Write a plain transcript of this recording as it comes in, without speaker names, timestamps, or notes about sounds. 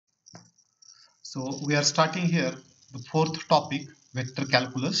So we are starting here the fourth topic, vector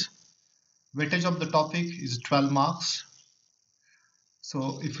calculus. Weightage of the topic is 12 marks.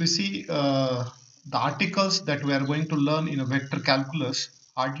 So if we see the articles that we are going to learn in a vector calculus,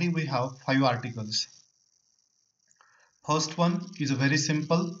 hardly we have 5 articles. First one is a very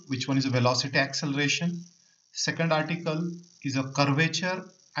simple, which one is a velocity acceleration. Second article is a curvature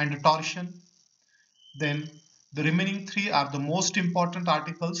and a torsion. Then the remaining 3 are the most important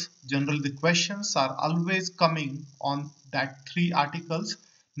articles. Generally the questions are always coming on that 3 articles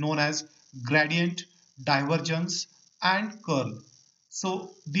known as gradient, divergence and curl.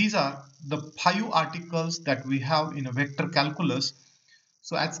 So these are the 5 articles that we have in a vector calculus.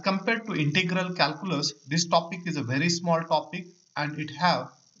 So as compared to integral calculus, this topic is a very small topic and it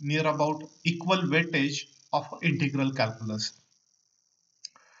have near about equal weightage of integral calculus.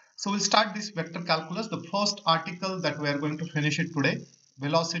 So we'll start this vector calculus. The first article that we are going to finish it today,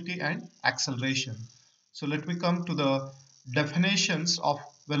 velocity and acceleration. So let me come to the definitions of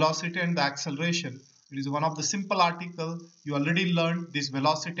velocity and the acceleration. It is one of the simple article. You already learned this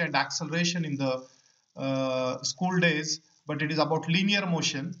velocity and acceleration in the school days, but it is about linear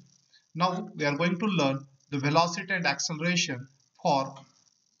motion. Now we are going to learn the velocity and acceleration for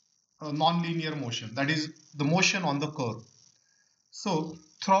non-linear motion, that is the motion on the curve. So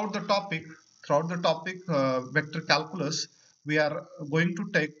throughout the topic vector calculus, we are going to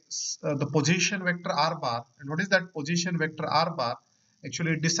take the position vector r bar. And what is that position vector r bar?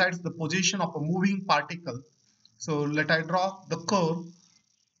 Actually it decides the position of a moving particle. So let I draw the curve.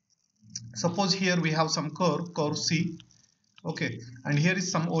 Suppose here we have some curve C, okay, and here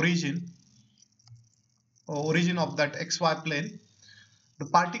is some origin of that xy plane. The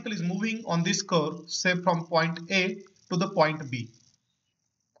particle is moving on this curve, say from point A to the point B.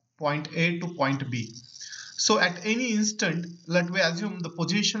 Point A to point B. So at any instant, let me assume the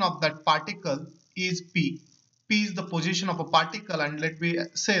position of that particle is P. P is the position of a particle, and let me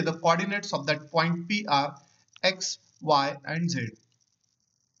say the coordinates of that point P are X, Y and Z.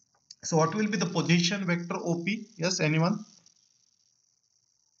 So what will be the position vector OP? Yes, anyone?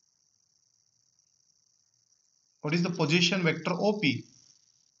 What is the position vector OP?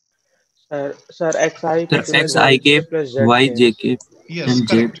 Sir, xi Sir, plus xik, plus zk. yjk, Yes, and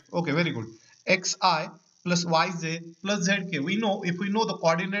z. correct. Okay, very good. Xi plus yj plus zk. We know, if we know the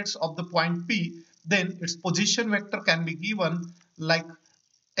coordinates of the point P, then its position vector can be given like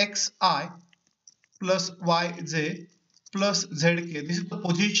xi plus yj plus zk. This is the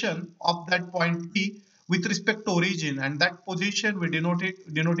position of that point P with respect to origin, and that position we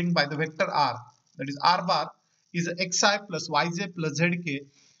denoting by the vector r. That is r bar is xi plus yj plus zk.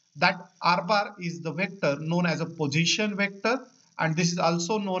 That r bar is the vector known as a position vector, and this is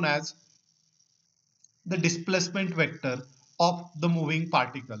also known as the displacement vector of the moving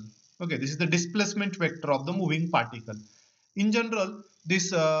particle. Okay, this is the displacement vector of the moving particle. In general,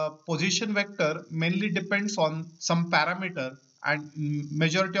 this position vector mainly depends on some parameter, and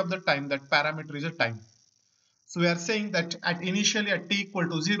majority of the time that parameter is a time. So we are saying that at initially at t equal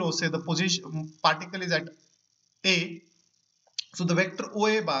to 0, say the position particle is at A. So the vector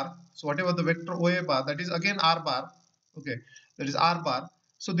OA bar, so whatever the vector OA bar, that is again r bar. Okay, that is r bar.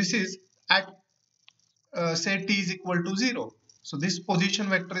 So this is at say t is equal to 0. So this position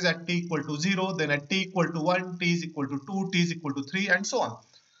vector is at t equal to 0, then at t equal to 1, t is equal to 2, t is equal to 3 and so on.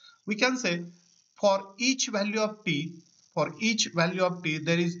 We can say for each value of t,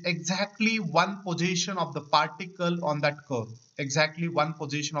 there is exactly one position of the particle on that curve. Exactly one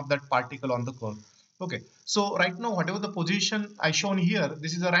position of that particle on the curve. Okay, so right now whatever the position I shown here,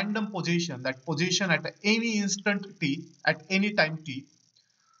 this is a random position, that position at any instant t, at any time t.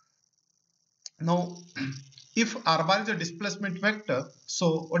 Now if r bar is a displacement vector,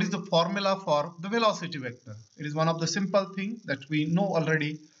 so what is the formula for the velocity vector? It is one of the simple things that we know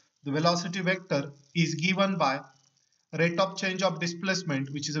already. The velocity vector is given by rate of change of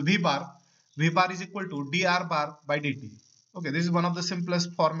displacement, which is a v bar. V bar is equal to dr bar by dt. Okay, this is one of the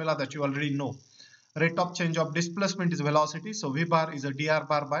simplest formula that you already know. Rate of change of displacement is velocity, so v bar is a dr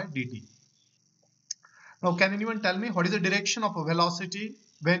bar by dt. Now can anyone tell me what is the direction of a velocity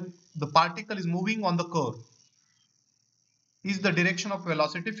when the particle is moving on the curve? Is the direction of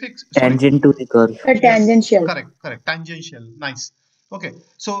velocity fixed? Tangent to the curve. Tangential. Correct. Tangential. Nice. Okay.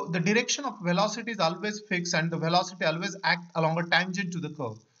 So the direction of velocity is always fixed, and the velocity always act along a tangent to the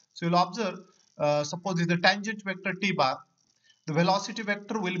curve. So you'll observe, suppose is the tangent vector t bar, the velocity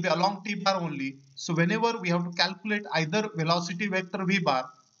vector will be along t bar only. So whenever we have to calculate either velocity vector v bar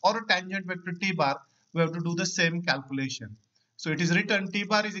or a tangent vector t bar, we have to do the same calculation. So it is written t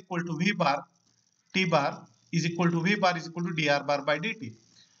bar is equal to v bar, t bar is equal to v bar is equal to dr bar by dt.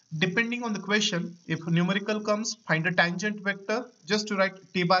 Depending on the question, if numerical comes, find a tangent vector, just to write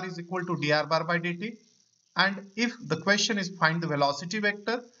t bar is equal to dr bar by dt. And if the question is find the velocity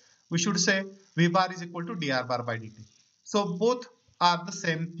vector, we should say v bar is equal to dr bar by dt. So both are the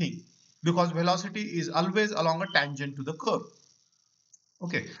same thing because velocity is always along a tangent to the curve.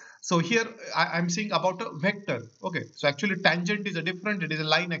 Okay, so here I'm saying about a vector. Okay, so actually tangent is a different, it is a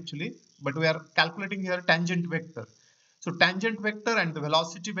line actually, but we are calculating here tangent vector. So tangent vector and the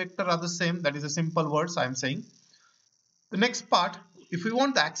velocity vector are the same. That is a simple words I'm saying. The next part, if we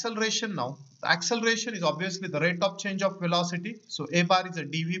want the acceleration now, the acceleration is obviously the rate of change of velocity. So a bar is a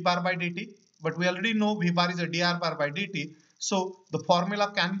dv bar by dt, but we already know v bar is a dr bar by dt. So the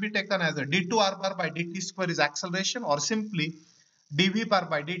formula can be taken as a d2 r bar by dt square is acceleration, or simply dv bar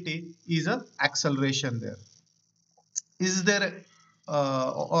by dt is a acceleration there. Is there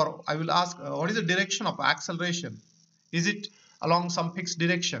or I will ask what is the direction of acceleration? Is it along some fixed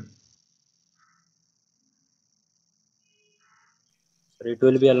direction? So it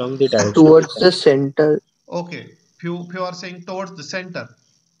will be along the direction of the Towards the center. center. Okay, few are saying towards the center.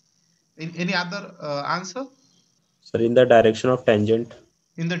 In any other answer? So in the direction of tangent.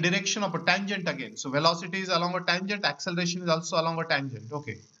 In the direction of a tangent again. So velocity is along a tangent, acceleration is also along a tangent.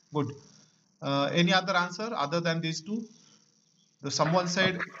 Okay, good. Any other answer other than these two? Someone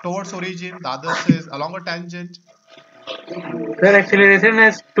said towards origin, the other says along a tangent. Sir, acceleration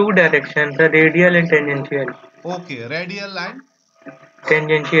has two directions, the radial and tangential. Okay, radial and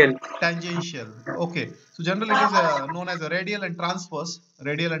Tangential. tangential. Okay, so generally it is known as a radial and transverse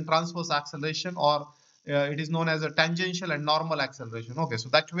acceleration, or it is known as a tangential and normal acceleration. Okay, so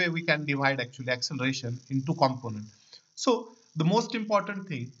that way we can divide actually acceleration into components. So the most important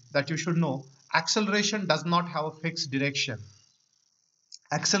thing that you should know, acceleration does not have a fixed direction.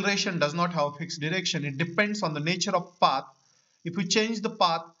 Acceleration does not have a fixed direction. It depends on the nature of path. If we change the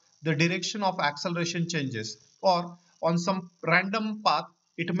path, the direction of acceleration changes, or on some random path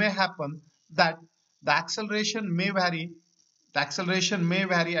it may happen that the acceleration may vary. The acceleration may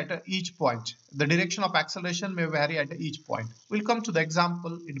vary at each point. The direction of acceleration may vary at each point. We'll come to the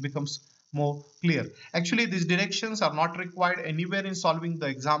example, it becomes more clear. Actually these directions are not required anywhere in solving the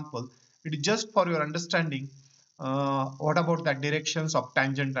example. It is just for your understanding. What about that directions of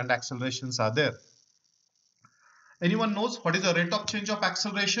tangent and accelerations are there? Anyone knows what is the rate of change of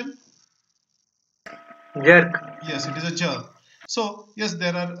acceleration? Jerk. Yes, it is a jerk. So yes,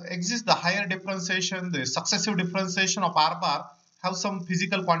 there are exists the higher differentiation, the successive differentiation of r bar have some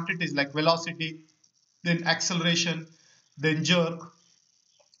physical quantities like velocity, then acceleration, then jerk.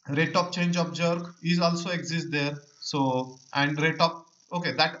 Rate of change of jerk is also exists there. So and rate of,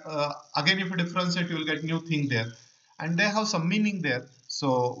 okay, that again if you differentiate you will get new thing there, and they have some meaning there.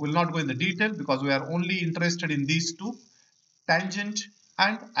 So we'll not go in the detail because we are only interested in these two, tangent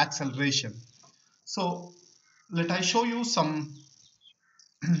and acceleration. So let I show you some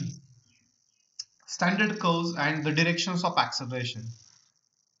standard curves and the directions of acceleration.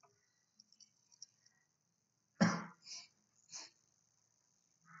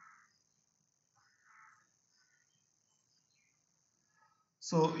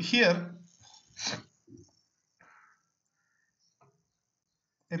 So here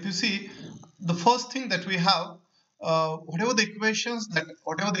if you see, the first thing that we have, whatever the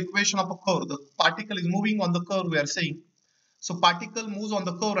equation of a curve, the particle is moving on the curve we are saying. So particle moves on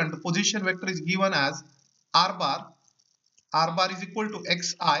the curve and the position vector is given as r bar. R bar is equal to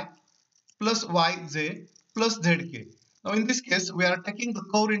xi plus yj plus zk. Now in this case we are taking the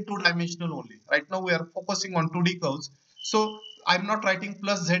curve in two-dimensional only. Right now we are focusing on 2D curves. So I'm not writing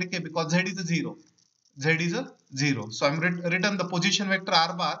plus zk because z is a 0. Z is a 0. So I'm written the position vector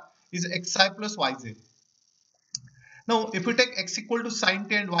r bar is xi plus yj. Now if we take x equal to sin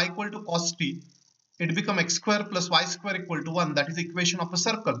t and y equal to cos t, it become x square plus y square equal to 1. That is the equation of a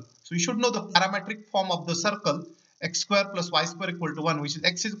circle. So you should know the parametric form of the circle, x square plus y square equal to 1, which is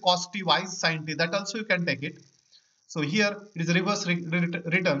x is cos t, y is sin t. That also you can take it. So here it is reverse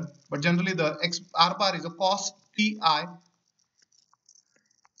written, but generally the x r bar is a cos ti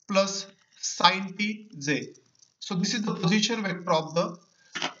plus sin t j. So this is the position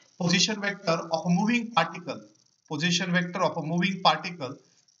vector of a moving particle. Position vector of a moving particle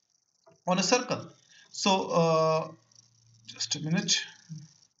on a circle. So just a minute.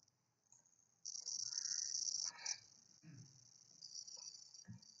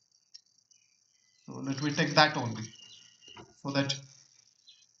 So let me take that only, so that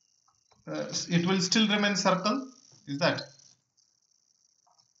it will still remain circle. Is that?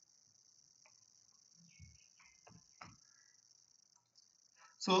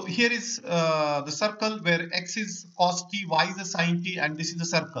 So here is the circle where x is cos t, y is the sin t, and this is the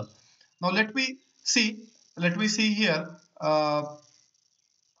circle. Now let me see here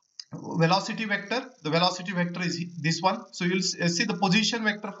velocity vector. The velocity vector is this one. So you'll see the position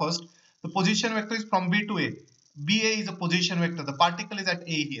vector first. The position vector is from B to A. BA is a position vector. The particle is at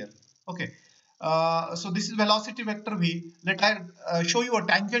A here. Okay. So this is velocity vector V. Let I show you a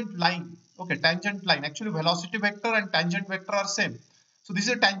tangent line. Okay, tangent line. Actually, velocity vector and tangent vector are same. So this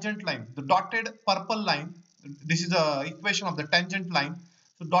is a tangent line. The dotted purple line. This is the equation of the tangent line.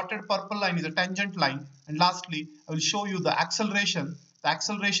 So dotted purple line is a tangent line. And lastly, I will show you the acceleration. The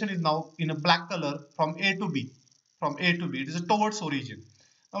acceleration is now in a black color from A to B. From A to B. It is towards origin.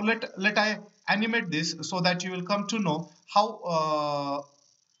 Now let I animate this so that you will come to know how.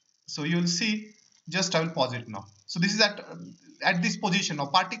 So you will see. Just I will pause it now. So this is at this position. Now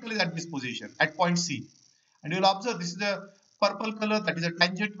particle is at this position at point C, and you will observe this is a purple color, that is a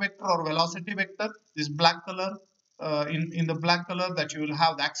tangent vector or velocity vector. This black color, in the black color, that you will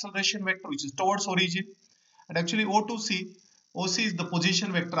have the acceleration vector, which is towards origin. And actually O to C, OC is the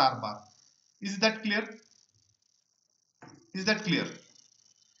position vector r bar. Is that clear? Is that clear?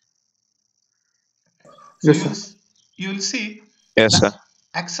 So Yes, sir. you will see Yes, that sir.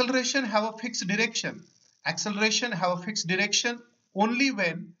 acceleration have a fixed direction. Acceleration have a fixed direction only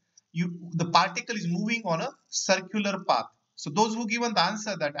when the particle is moving on a circular path. So those who given the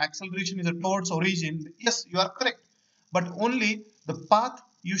answer that acceleration is towards origin, yes, you are correct. But only the path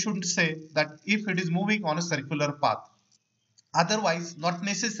you should say that if it is moving on a circular path. Otherwise, not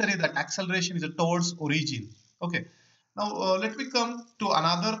necessary that acceleration is towards origin. Okay. Now let me come to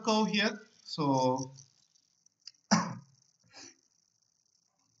another curve here. So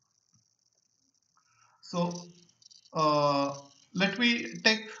uh, let me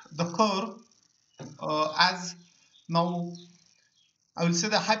take the curve as now I will say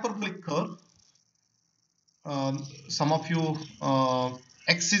the hyperbolic curve. Some of you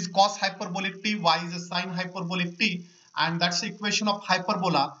x is cos hyperbolic t, y is a sin hyperbolic t, and that's the equation of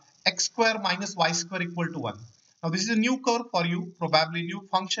hyperbola x square minus y square equal to 1. Now this is a new curve for you, probably new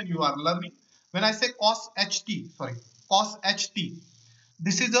function you are learning. When I say cos ht, sorry, cos ht,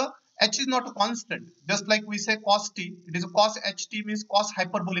 this is a h is not a constant. Just like we say cos t, it is a cos ht means cos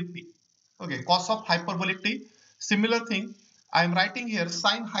hyperbolic t. Okay, cos of hyperbolic t. Similar thing, I am writing here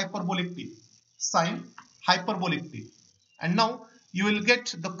sin hyperbolic t, sin hyperbolic t. And now you will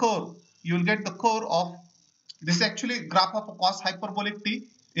get the curve. You will get the curve of this is actually graph of a cos hyperbolic t.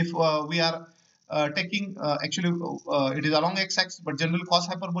 If we are taking actually it is along x-axis, but generally cos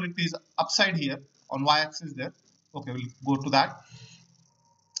hyperbolic t is upside here on y-axis there. Okay, we'll go to that.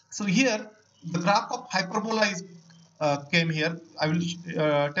 So here the graph of hyperbola is came here. I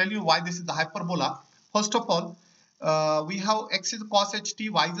will tell you why this is the hyperbola. First of all, we have x is cos ht,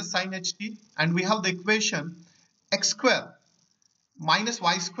 y is sin ht, and we have the equation x square minus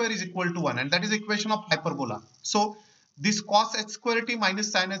y square is equal to 1, and that is the equation of hyperbola. So this cos h square t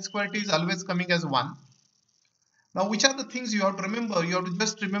minus sin h square t is always coming as 1. Now which are the things you have to remember? You have to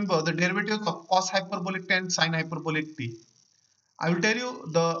just remember the derivatives of cos hyperbolic t and sin hyperbolic t. I will tell you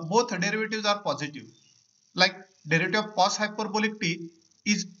the both derivatives are positive. Like derivative of cos hyperbolic t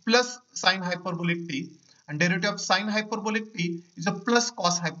is plus sin hyperbolic t, and derivative of sin hyperbolic t is a plus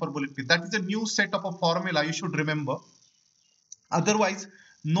cos hyperbolic t. That is a new set of a formula you should remember. Otherwise,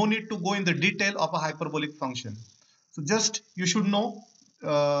 no need to go in the detail of a hyperbolic function. So just you should know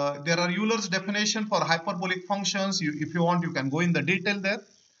there are Euler's definition for hyperbolic functions. If you want, you can go in the detail there.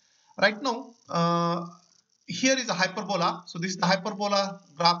 Right now, here is a hyperbola. So this is the hyperbola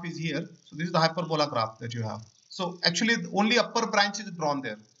graph is here. So this is the hyperbola graph that you have. So actually only upper branch is drawn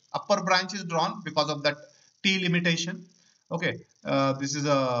there. Upper branch is drawn because of that t limitation. Okay, this is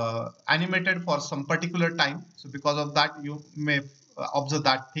animated for some particular time. So because of that you may observe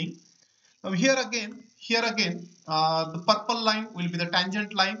that thing. Now here again, the purple line will be the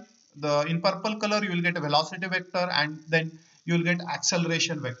tangent line. In purple color you will get a velocity vector, and then you will get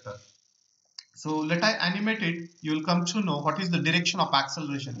acceleration vector. So let I animate it. You will come to know what is the direction of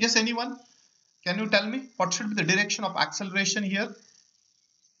acceleration. Yes, anyone? Can you tell me what should be the direction of acceleration here?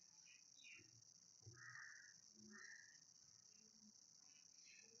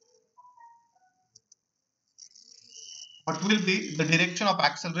 What will be the direction of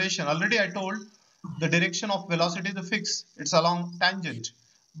acceleration? Already I told the direction of velocity is fixed. It's along tangent.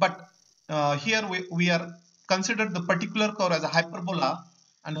 But here we are considered the particular curve as a hyperbola.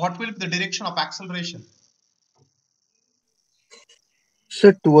 And what will be the direction of acceleration?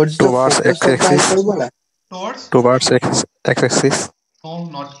 So towards the Towards focus of the x-axis. hyperbola. Towards? Towards x-axis. No,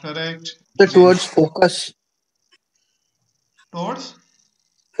 not correct. So Again, towards focus. towards?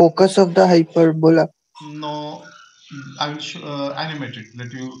 Focus of the hyperbola. No, I will animate it.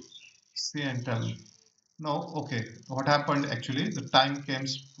 Let you see and tell me. No, okay. What happened actually? The time came.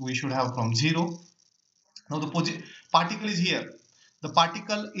 We should have from 0. Now the particle is here. The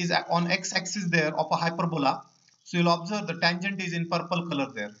particle is on x-axis there of a hyperbola. So you'll observe the tangent is in purple color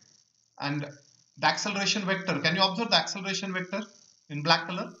there, and the acceleration vector. Can you observe the acceleration vector in black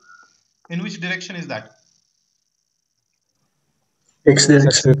color? In which direction is that? X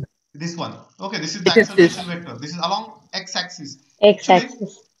direction. This one. Okay, this is the acceleration X-axis. vector. This is along x-axis. Actually,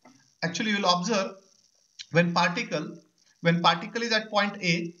 X-axis. actually, you'll observe when particle is at point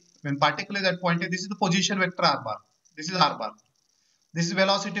A, when particle is at point A, this is the position vector r bar. This is r bar. This is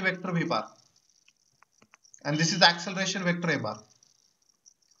velocity vector v bar, and this is the acceleration vector a bar.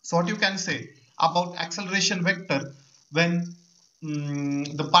 So what you can say about acceleration vector when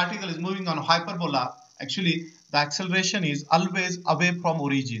the particle is moving on hyperbola? Actually, the acceleration is always away from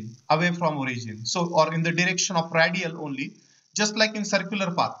origin, So, or in the direction of radial only, just like in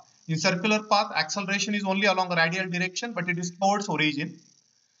circular path. In circular path, acceleration is only along a radial direction, but it is towards origin.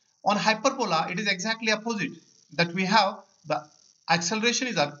 On hyperbola, it is exactly opposite. That we have the acceleration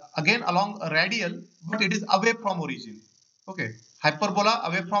is again along a radial, but it is away from origin. Okay, hyperbola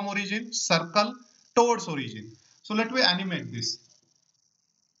away from origin, circle towards origin. So let me animate this.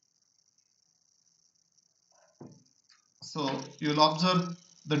 So you'll observe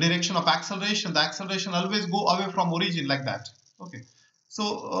the direction of acceleration. The acceleration always go away from origin like that. Okay.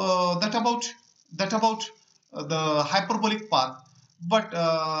 So that about the hyperbolic path. But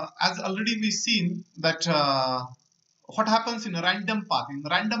as already we seen that what happens in a random path. In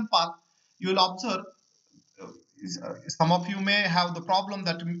random path, you will observe. Some of you may have the problem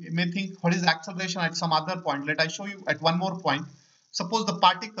that may think what is acceleration at some other point. Let I show you at one more point. Suppose the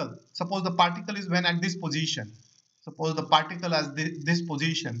particle is when at this position. Suppose the particle has this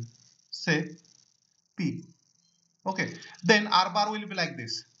position, say P. Okay, then r bar will be like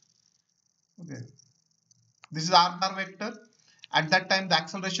this. Okay, this is r bar vector. At that time, the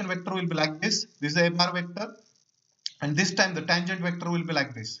acceleration vector will be like this. This is a bar vector, and this time the tangent vector will be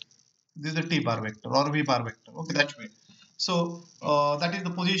like this. This is the t bar vector or v bar vector. Okay, that way. So that is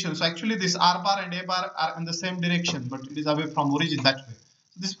the position. So actually, this r bar and a bar are in the same direction, but it is away from origin that way.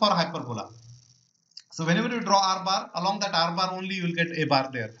 So this is for hyperbola. So whenever you draw r bar, along that r bar only you will get a bar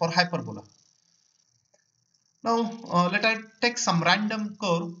there for hyperbola. Now let I take some random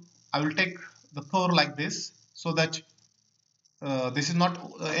curve. I will take the curve like this, so that this is not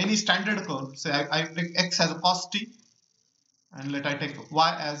any standard curve. Say I take x as a cos t, and let I take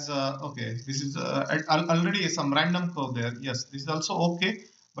y as okay. This is already some random curve there. Yes, this is also okay,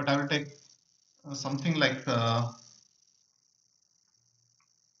 but I will take something like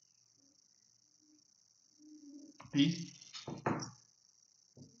t.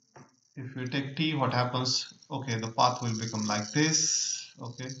 If you take t, what happens? Okay, the path will become like this.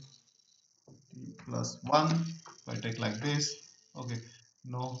 Okay, t plus 1. If I take like this, okay,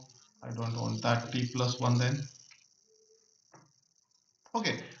 no, I don't want that t plus 1 then.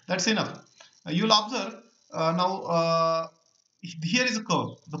 Okay, that's enough. You'll observe now here is a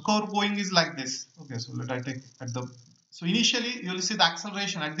curve. The curve going is like this. Okay, so let I take at the, so initially you will see the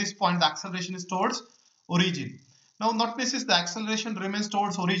acceleration at this point. The acceleration is towards origin. Now not necessarily the acceleration remains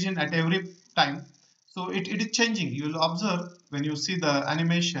towards origin at every time. So it is changing. You will observe when you see the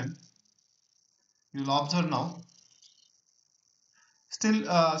animation. You will observe now. Still,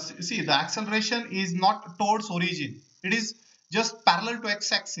 see the acceleration is not towards origin. It is just parallel to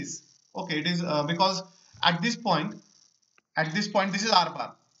x-axis. Okay, it is because at this point, this is r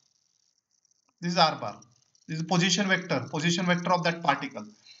bar. This is r bar. This is position vector of that particle,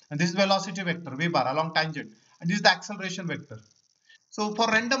 and this is velocity vector v bar along tangent, and this is the acceleration vector. So for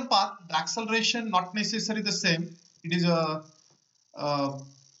random path, the acceleration not necessarily the same. It is a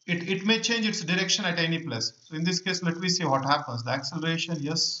it may change its direction at any place. So in this case, let me see what happens. The acceleration,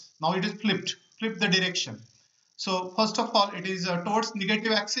 yes, now it is flip the direction. So first of all, it is towards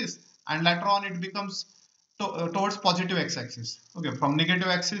negative axis, and later on it becomes towards positive x-axis. Okay, from negative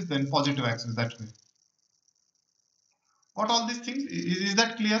axis then positive axis, that way. What all these things, is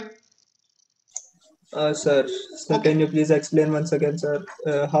that clear? Sir, Okay. can you please explain once again, sir,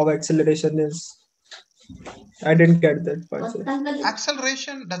 how acceleration is? I didn't get that part, sir.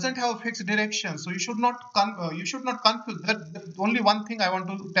 Acceleration doesn't have a fixed direction, so you should not confuse that. Only one thing I want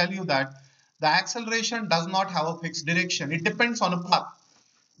to tell you, that the acceleration does not have a fixed direction. It depends on a path.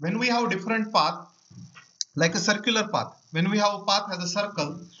 When we have different path, like a circular path, when we have a path as a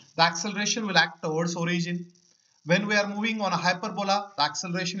circle, the acceleration will act towards origin. When we are moving on a hyperbola, the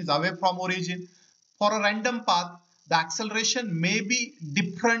acceleration is away from origin. For a random path, the acceleration may be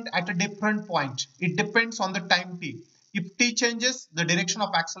different at a different point. It depends on the time t. If t changes, the direction of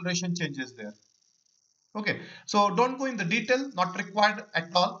acceleration changes there. Okay, so don't go in the detail, not required at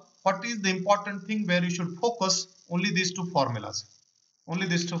all. What is the important thing where you should focus? Only these two formulas. Only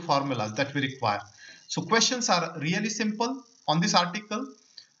these two formulas that we require. So questions are really simple on this article.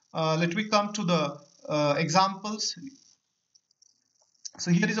 Let me come to the examples.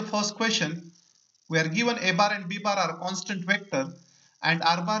 So here is the first question. We are given a bar and b bar are constant vector and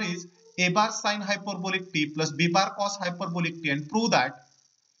r bar is a bar sine hyperbolic t plus b bar cos hyperbolic t, and prove that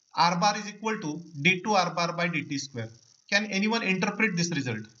r bar is equal to d2 r bar by dt square. Can anyone interpret this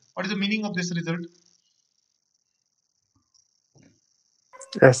result? What is the meaning of this result?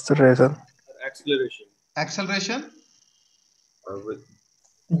 Acceleration. Acceleration. Acceleration? With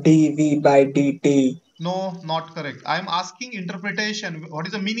dv by dt. No, not correct. I am asking interpretation. What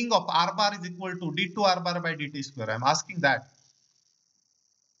is the meaning of r bar is equal to d2 r bar by dt square? I am asking that.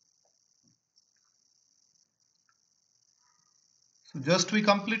 So just we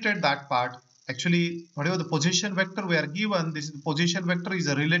completed that part. Actually, whatever the position vector we are given, this position vector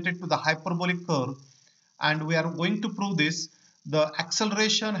is related to the hyperbolic curve, and we are going to prove this. The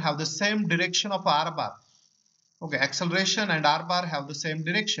acceleration have the same direction of r bar. Okay, acceleration and r bar have the same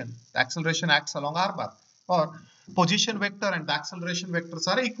direction. The acceleration acts along r bar, or position vector and the acceleration vectors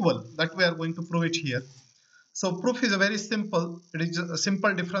are equal. That we are going to prove it here. So proof is a very simple. It is a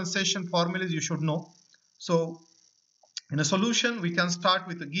simple differentiation formulas you should know. So in a solution, we can start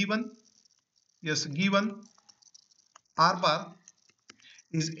with a given. Yes, given r bar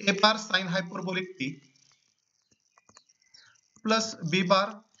is a bar sine hyperbolic t plus b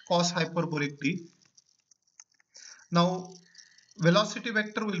bar cos hyperbolic t. Now velocity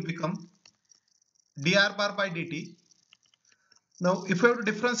vector will become dr bar by dt. Now if we have to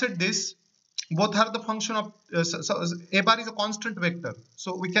differentiate this, both are the function of a bar is a constant vector,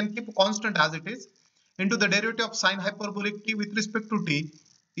 so we can keep constant as it is, into the derivative of sine hyperbolic t with respect to t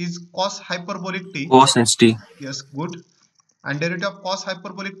is cos hyperbolic t. Cos ht. Yes, good. And derivative of cos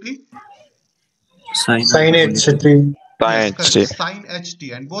hyperbolic t? Sin Sin hyperbolic. h3. Yes, Sin correct. ht. Sin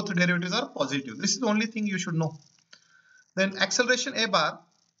ht, and both derivatives are positive. This is the only thing you should know. Then acceleration a bar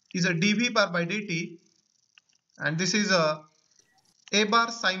is a dv bar by dt, and this is a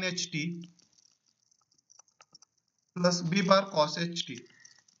bar sin ht plus b bar cos ht.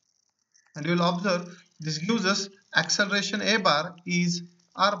 And you will observe this gives us acceleration a bar is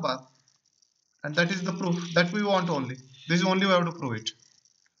r bar, and that is the proof that we want only. This is only we have to prove it.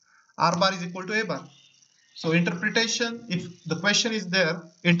 R bar is equal to a bar. So interpretation, if the question is there,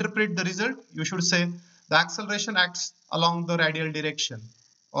 interpret the result, you should say the acceleration acts along the radial direction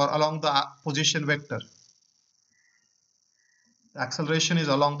or along the position vector. The acceleration is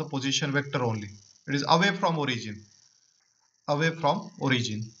along the position vector only. It is away from origin. Away from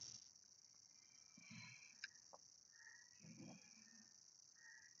origin.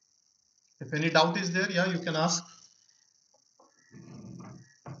 If any doubt is there, yeah, you can ask.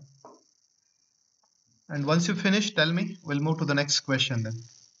 And once you finish, tell me. We'll move to the next question then.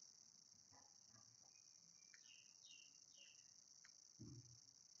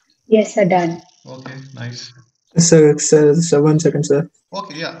 Yes, sir, done. Okay, nice. Sir, 1 second, sir.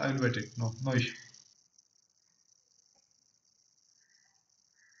 Okay, yeah, I will wait it. No, no issue.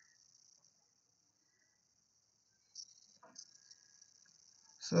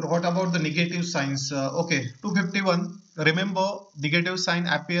 So what about the negative signs? Okay, 251. Remember, negative sign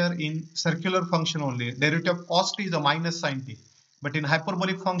appear in circular function only. Derivative of cos t is a minus sin t. But in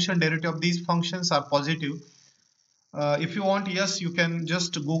hyperbolic function, derivative of these functions are positive. If you want, yes, you can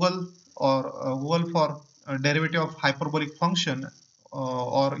just Google or Google for derivative of hyperbolic function,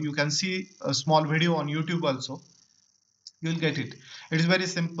 or you can see a small video on YouTube also. You will get it. It is very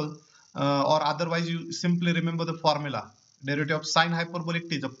simple. Or otherwise, you simply remember the formula. Derivative of sine hyperbolic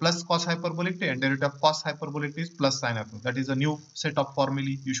t is a plus cos hyperbolic t, and derivative of cos hyperbolic t is plus sine hyperbolic. That is a new set of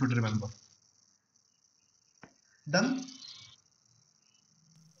formulae you should remember. Done?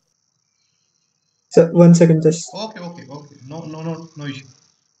 Sir, 1 second, just. Okay, okay, okay. No issue.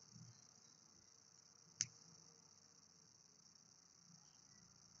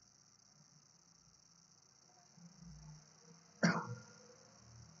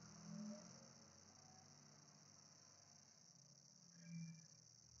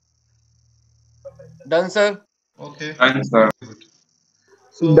 Done, sir. Okay. Done, sir. Good.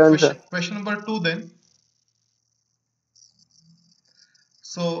 So Done, sir. question number 2 then.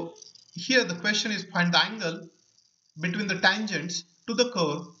 So here the question is find the angle between the tangents to the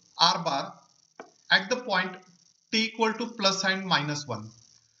curve r bar at the point t equal to plus and minus 1.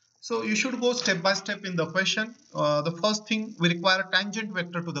 So you should go step by step in the question. The first thing, we require a tangent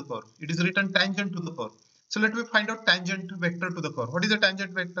vector to the curve. It is written tangent to the curve. So let me find out tangent vector to the curve. What is a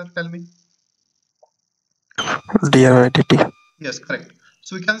tangent vector? Tell me. dr by dt. Yes, correct.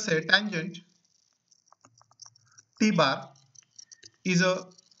 So we can say tangent t bar is a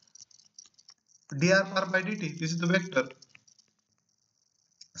dr bar by dt. This is the vector.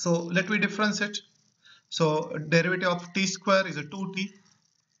 So let me differentiate. So derivative of t square is a 2t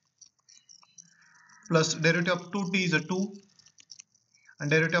plus derivative of 2t is a 2 and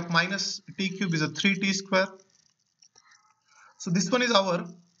derivative of minus t cube is a 3t square. So this one is our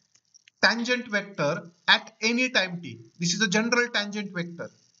tangent vector at any time t. This is a general tangent vector.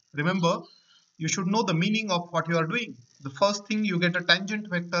 Remember, you should know the meaning of what you are doing. The first thing, you get a tangent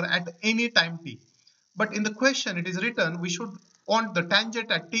vector at any time t. But in the question it is written we should want the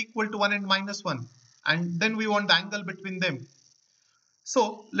tangent at t equal to 1 and minus 1, and then we want the angle between them.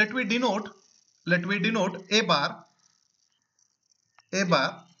 So let me denote a bar. A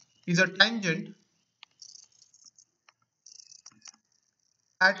bar is a tangent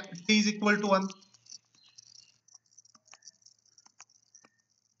at t is equal to 1.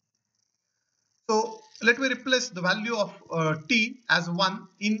 So let me replace the value of t as 1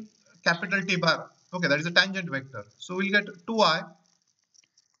 in capital T bar. Okay, that is a tangent vector. So we'll get 2i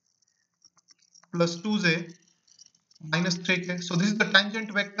plus 2j minus 3k. So this is the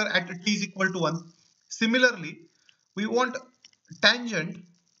tangent vector at t is equal to 1. Similarly, we want tangent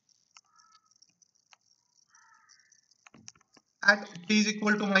at t is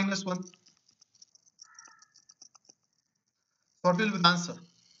equal to minus 1. What will be the answer?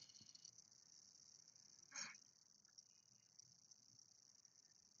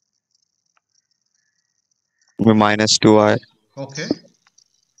 Minus 2i Okay,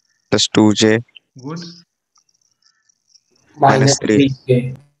 plus 2j good. minus 3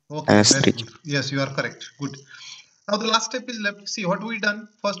 Okay, minus very 3. good. Yes, you are correct. Good. Now the last step is left. See what we done.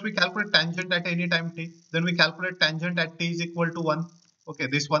 First we calculate tangent at any time t. Then we calculate tangent at t is equal to 1. Okay,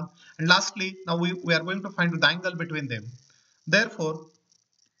 this one. And lastly, now we are going to find the angle between them. Therefore,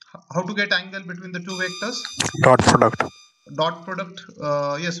 how to get angle between the two vectors? Dot product. Dot product.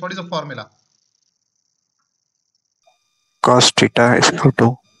 Yes, what is the formula? Cos theta is equal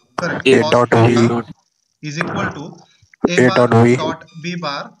to Correct. a Cos dot v theta is equal to a a bar dot v dot b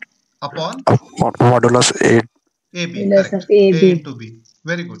bar upon modulus a. ab. Modulus Correct. of A AB. into b.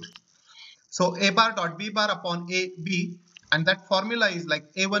 Very good. So a bar dot b bar upon a b, and that formula is like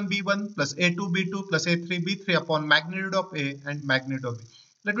a1 b1 plus a2 b2 plus a3 b3 upon magnitude of a and magnitude of b.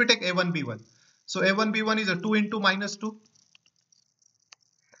 Let me take a1 b1. So a1 b1 is a 2 into minus 2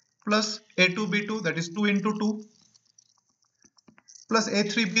 plus a2 b2, that is 2 into 2, plus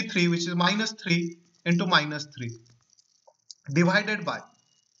a3 b3, which is minus 3 into minus 3, divided by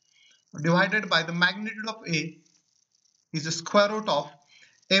the magnitude of a is the square root of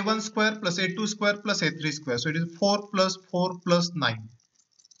a1 square plus a2 square plus a3 square. So it is 4 plus 4 plus 9.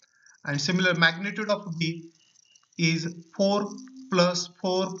 And similar, magnitude of b is 4 plus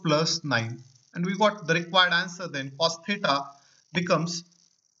 4 plus 9. And we got the required answer then. Becomes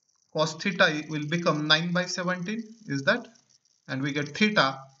cos theta will become 9 by 17. Is that? And we get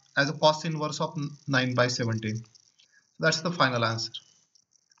theta as a cos inverse of 9 by 17. That's the final answer.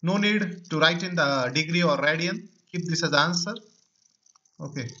 No need to write in the degree or radian. Keep this as answer.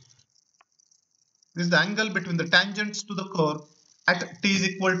 Okay. This is the angle between the tangents to the curve at t is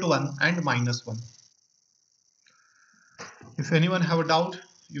equal to 1 and minus 1. If anyone have a doubt,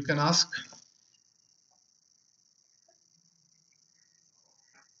 you can ask.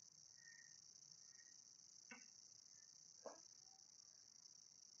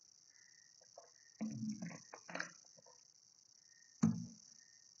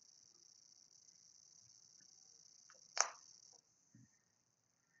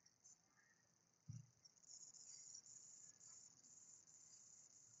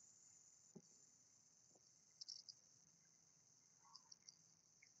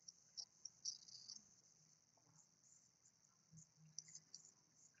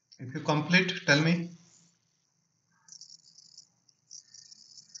 If you complete, tell me.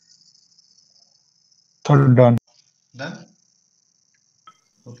 So done. Done?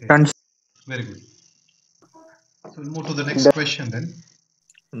 Okay, Done. very good. So we'll move to the next question then.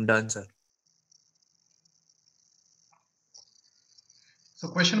 Done, sir. So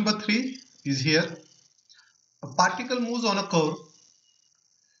question number 3 is here. A particle moves on a curve.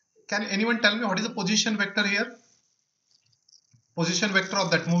 Can anyone tell me what is the position vector here? Position vector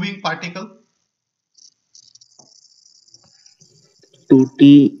of that moving particle?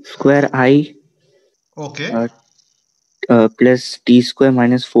 2t square I Okay. plus t square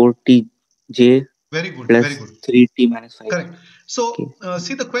minus 4tj Very good, plus very good. 3t minus 5. Correct. So Okay.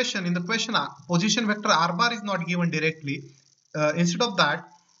 see the question, in the question position vector r bar is not given directly. Instead of that,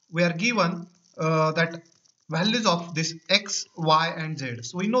 we are given that values of this x, y and z.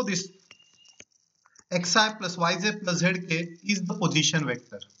 So we know this xi plus yj plus zk is the position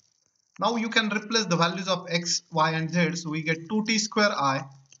vector. Now you can replace the values of x, y and z. So we get 2t square I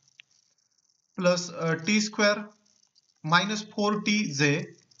plus t square minus 4tj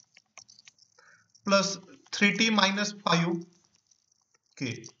plus 3t minus 5k.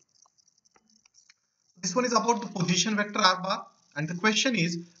 This one is about the position vector r bar, and the question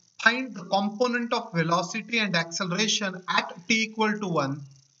is find the component of velocity and acceleration at t equal to 1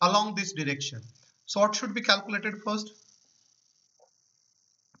 along this direction. So what should be calculated first?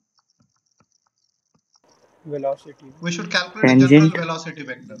 Velocity. We should calculate a general Tangent. velocity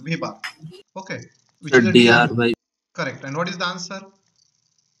vector v bar. Okay, which So is a dr dr. by Correct. And what is the answer?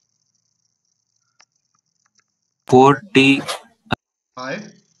 4t I.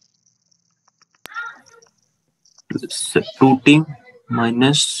 2t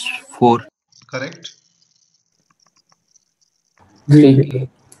minus 4. Correct. 3.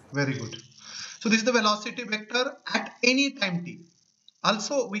 Very good. So this is the velocity vector at any time t.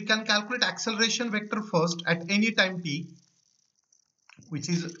 Also, we can calculate acceleration vector first at any time t, which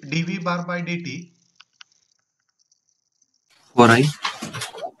is dv bar by dt. 4i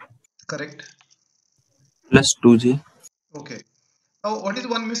Correct. plus 2j. Okay. Now, what is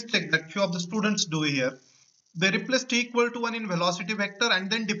one mistake that few of the students do here? They replace t equal to 1 in velocity vector and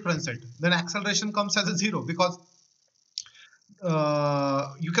then differentiate. Then acceleration comes as a 0 because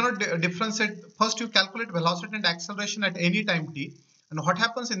you cannot differentiate. First, you calculate velocity and acceleration at any time t. And what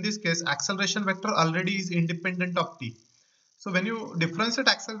happens in this case, acceleration vector already is independent of t. So when you differentiate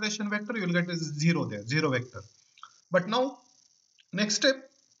acceleration vector, you will get a 0 there, 0 vector. But now, next step,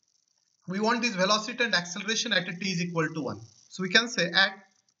 we want this velocity and acceleration at t is equal to 1. So we can say at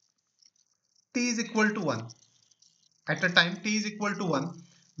t is equal to 1. At a time t is equal to 1,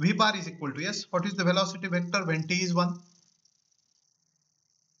 v bar is equal to, yes, what is the velocity vector when t is 1?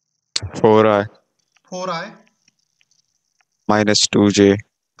 4i 4i, minus 2j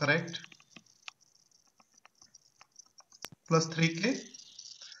correct, plus 3k.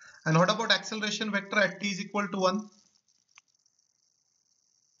 And what about acceleration vector at t is equal to 1?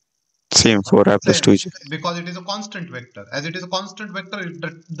 same 4i plus Same, 2j. because it is a constant vector. As it is a constant vector, it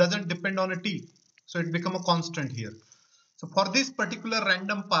doesn't depend on a t. So it becomes a constant here. So for this particular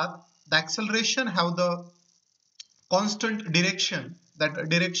random path, the acceleration have the constant direction. That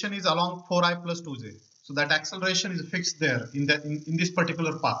direction is along 4i plus 2j. So that acceleration is fixed there in this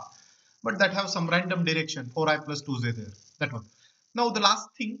particular path. But that have some random direction, 4i plus 2j there. That one. Now the last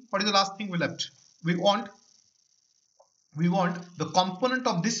thing, what is the last thing we left? We want the component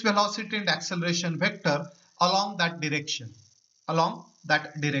of this velocity and acceleration vector along that direction.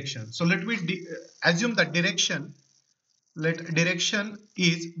 So let me assume that direction. Let direction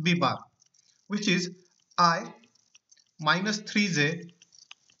is b bar, which is I minus 3j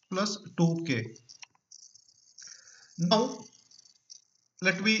plus 2k. Now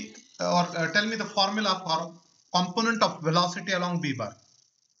let me tell me the formula for component of velocity along b bar.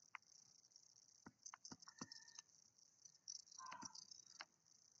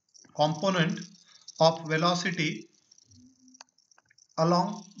 Component of velocity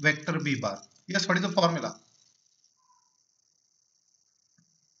along vector b bar. Yes, what is the formula?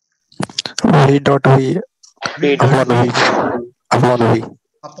 V dot V V dot upon V v upon V.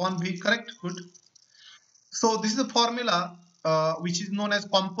 upon v. Correct. Good. So this is the formula which is known as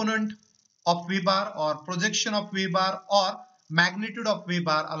component of v bar or projection of v bar or magnitude of v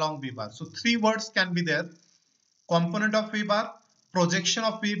bar along v bar. So three words can be there: component of v bar, projection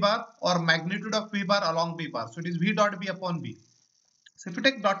of v bar, or magnitude of v bar along v bar. So it is v dot b upon b. So if you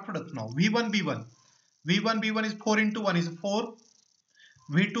take dot product now, v1 b1, v1 b1 is 4 into 1 is 4,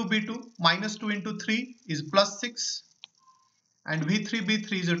 v2 b2 minus 2 into 3 is plus 6, and v3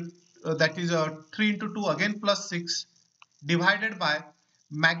 b3 is that is 3 into 2 again plus 6, divided by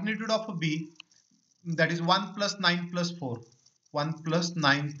magnitude of b, that is 1 plus 9 plus 4, 1 plus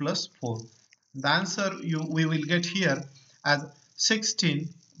 9 plus 4. The answer we will get here as 16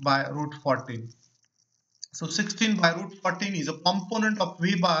 by root 14. So 16 by root 14 is a component of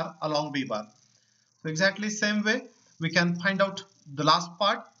v bar along b bar. So exactly same way we can find out the last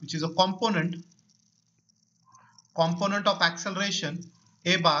part, which is a component of acceleration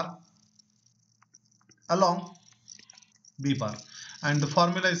a bar along b bar, and the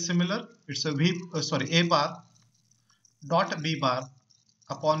formula is similar. It's a a bar dot b bar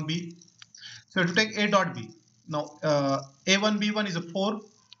upon b. So to take a dot b, Now A1 B1 is a 4,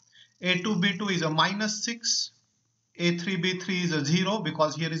 A2 B2 is a -6, A3 B3 is a 0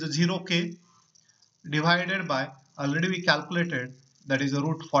 because here is a 0k, divided by, already we calculated, that is a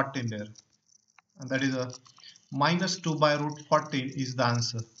root 14 there, and that is a -2 by root 14 is the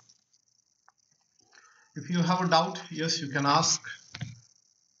answer. If you have a doubt, yes, you can ask.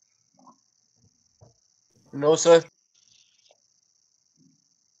 No, sir.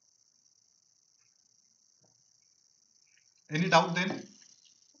 Any doubt then?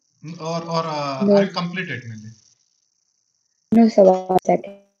 Or are No, you completed maybe? no, sir. 1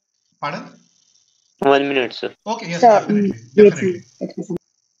 second. Pardon? 1 minute, sir. Okay, yes, Sir, definitely, wait, sir. definitely. It was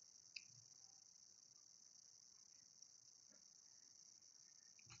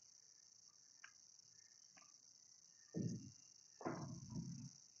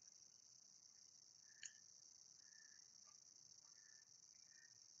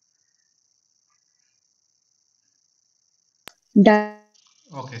done.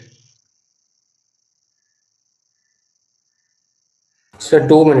 Okay. Sir,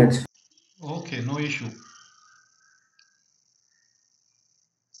 2 minutes. Okay, no issue.